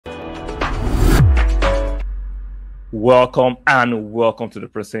Welcome and welcome to the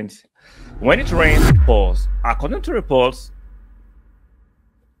present. When it rains, it pours. According to reports,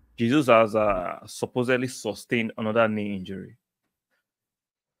 Jesus has supposedly sustained another knee injury.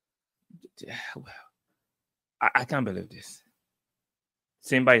 Well, I can't believe this.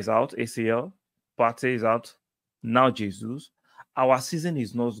 Simba is out, ACL. Partey is out. Now Jesus. Our season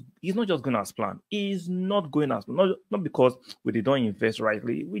is not just going as planned. It's not going as planned. Not because we did not invest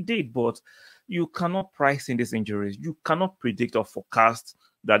rightly. We did, but you cannot price in these injuries. You cannot predict or forecast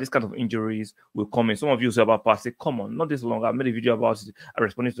that this kind of injuries will come in. Some of you say about Partey, come on, not this long. I made a video about it. I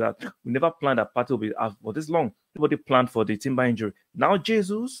responded to that. We never planned that Partey will be out for this long. Nobody planned for the Timber injury. Now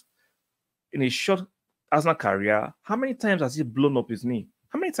Jesus, in his short Arsenal career, how many times has he blown up his knee?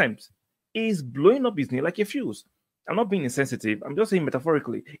 How many times? He's blowing up his knee like a fuse. I'm not being insensitive. I'm just saying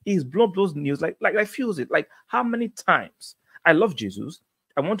metaphorically. He's blown up those knees like fuse it. Like how many times? I love Jesus.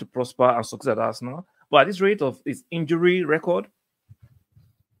 I want to prosper and succeed at Arsenal. But at this rate of his injury record,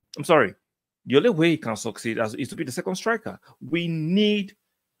 I'm sorry. The only way he can succeed is to be the second striker. We need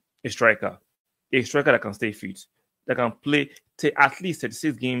a striker that can stay fit, that can play at least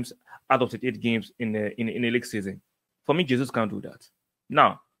 36 games out of 38 games in a league season. For me, Jesus can't do that.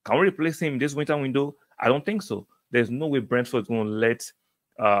 Now, can we replace him in this winter window? I don't think so. There's no way Brentford is going to let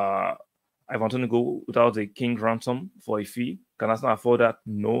Ivan Toney go without a king ransom for a fee. Can Arsenal afford that?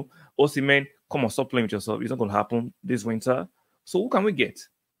 No. Osimhen, come on, stop playing with yourself. It's not going to happen this winter. So who can we get?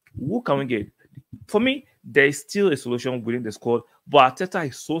 Who can we get? For me, there is still a solution within the squad, but Arteta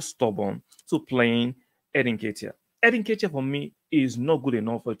is so stubborn to playing Eddie Nketiah. Eddie Nketiah, for me, is not good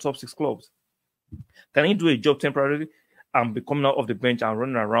enough for the top 6 clubs. Can he do a job temporarily and be coming out of the bench and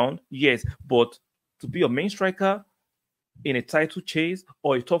running around? Yes, but to be a main striker in a title chase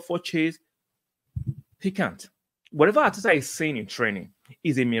or a top 4 chase, he can't. Whatever Arteta is saying in training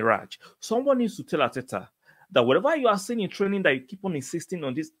is a mirage. Someone needs to tell Arteta that whatever you are saying in training that you keep on insisting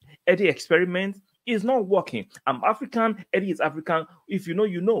on this Eddie experiment is not working. I'm African, Eddie is African. If you know,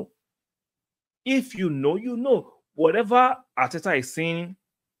 you know. If you know, you know. Whatever Arteta is saying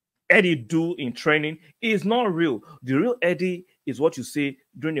Eddie do in training is not real. The real Eddie is what you see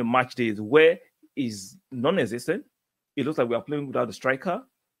during the match days where is non-existent. It looks like we are playing without the striker.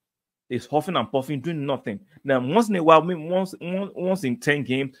 It's huffing and puffing, doing nothing. Now, once in a while, maybe once in 10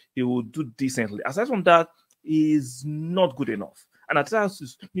 games, he will do decently. Aside from that, he is not good enough. And Arteta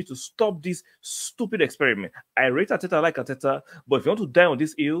needs to stop this stupid experiment. I rate Arteta, I like Arteta, but if you want to die on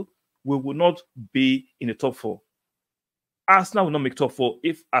this hill, we will not be in the top 4. Arsenal will not make top 4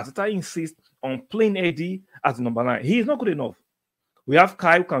 if Arteta insists on playing Eddie as the number 9. He is not good enough. We have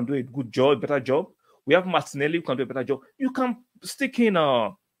Kai who can do a good job, better job. We have Martinelli who can do a better job. You can stick in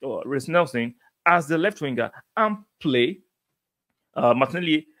Reece Nelson as the left winger and play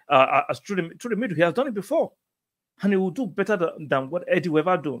Martinelli through the middle. He has done it before. And he will do better than what Eddie will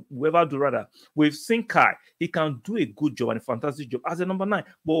ever do. We've seen Kai. He can do a good job and a fantastic job as a number 9.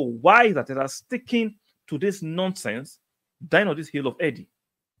 But why is Arteta sticking to this nonsense, dying on this hill of Eddie?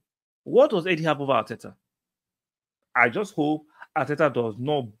 What does Eddie have over Arteta? I just hope Arteta does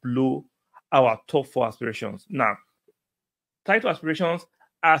not blow our top 4 aspirations. Now, title aspirations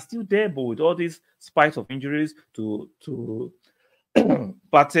are still there, but with all these spikes of injuries to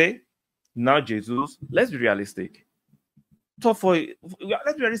Partey, now Jesus, let's be realistic. Top 4,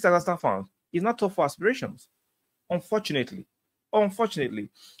 let's be realistic as Arsenal fans. It's not top 4 aspirations. Unfortunately.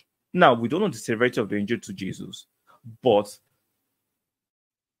 Now, we don't know the severity of the injury to Jesus, but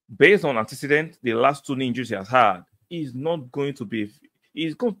based on antecedent, the last 2 injuries he has had, it's going to be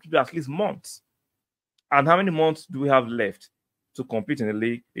at least months. And how many months do we have left to compete in the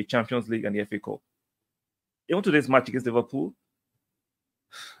league, the Champions League, and the FA Cup? Even today's match against Liverpool,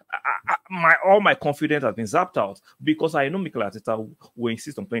 all my confidence has been zapped out because I know Mikel Arteta will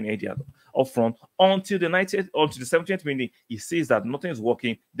insist on playing Eddie up front until the 70th minute. He sees that nothing is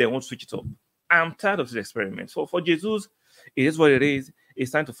working, they won't switch it up. I'm tired of this experiment. So for Jesus, it is what it is.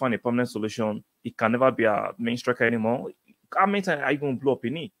 It's time to find a permanent solution. He can never be a main striker anymore. How many times are you going to blow up a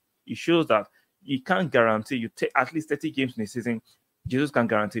knee? It shows that you can't guarantee you take at least 30 games in a season. Jesus can't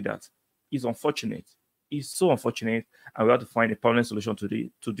guarantee that. It's unfortunate. It's so unfortunate, and we have to find a permanent solution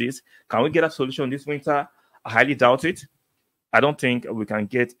to this. Can we get a solution this winter? I highly doubt it. I don't think we can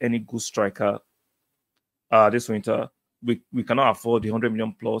get any good striker this winter. We cannot afford the 100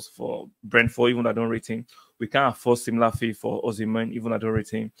 million plus for Brentford, even though I don't rate him. We can't afford similar fee for Osimhen, even though I don't rate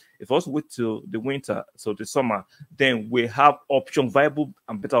him. If we also wait till the winter, so the summer, then we have viable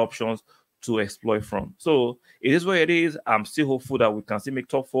and better options to exploit from. So it is what it is. I'm still hopeful that we can still make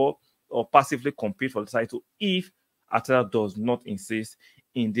top 4 or passively compete for the title if Arteta does not insist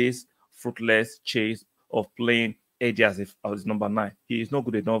in this fruitless chase of playing Eddie as his number 9. He is not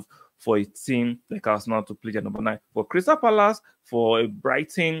good enough for a team like Arsenal to play their number 9. For Crystal Palace, for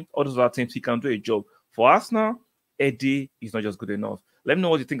Brighton, all those other teams, he can do a job. For Arsenal, Eddie is not just good enough. Let me know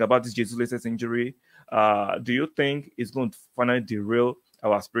what you think about this Jesus latest injury. Do you think it's going to finally derail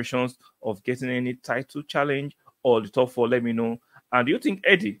our aspirations of getting any title challenge or the top 4? Let me know. And do you think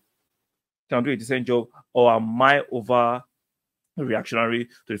Eddie can do a decent job, or am I over reactionary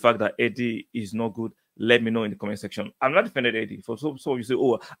to the fact that Eddie is not good? Let me know in the comment section. I'm not defending Eddie. For so you say,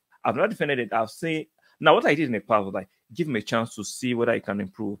 oh, I've not defended it. I've seen now what I did in the past was like give him a chance to see whether he can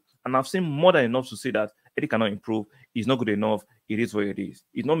improve. And I've seen more than enough to say that Eddie cannot improve. He's not good enough. It is what it is.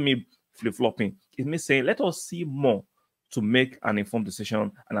 It's not me flip-flopping. It's me saying, let us see more to make an informed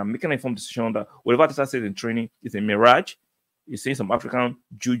decision. And I'm making an informed decision that whatever this says in training is a mirage. He's saying some African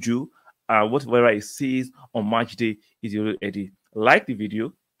juju. Whatever he sees on match day is your Eddie. Like the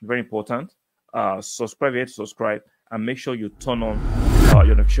video, very important. Subscribe here to subscribe, and make sure you turn on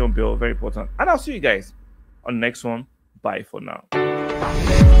your notification bell, very important. And I'll see you guys on the next one. Bye for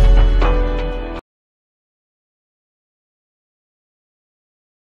now.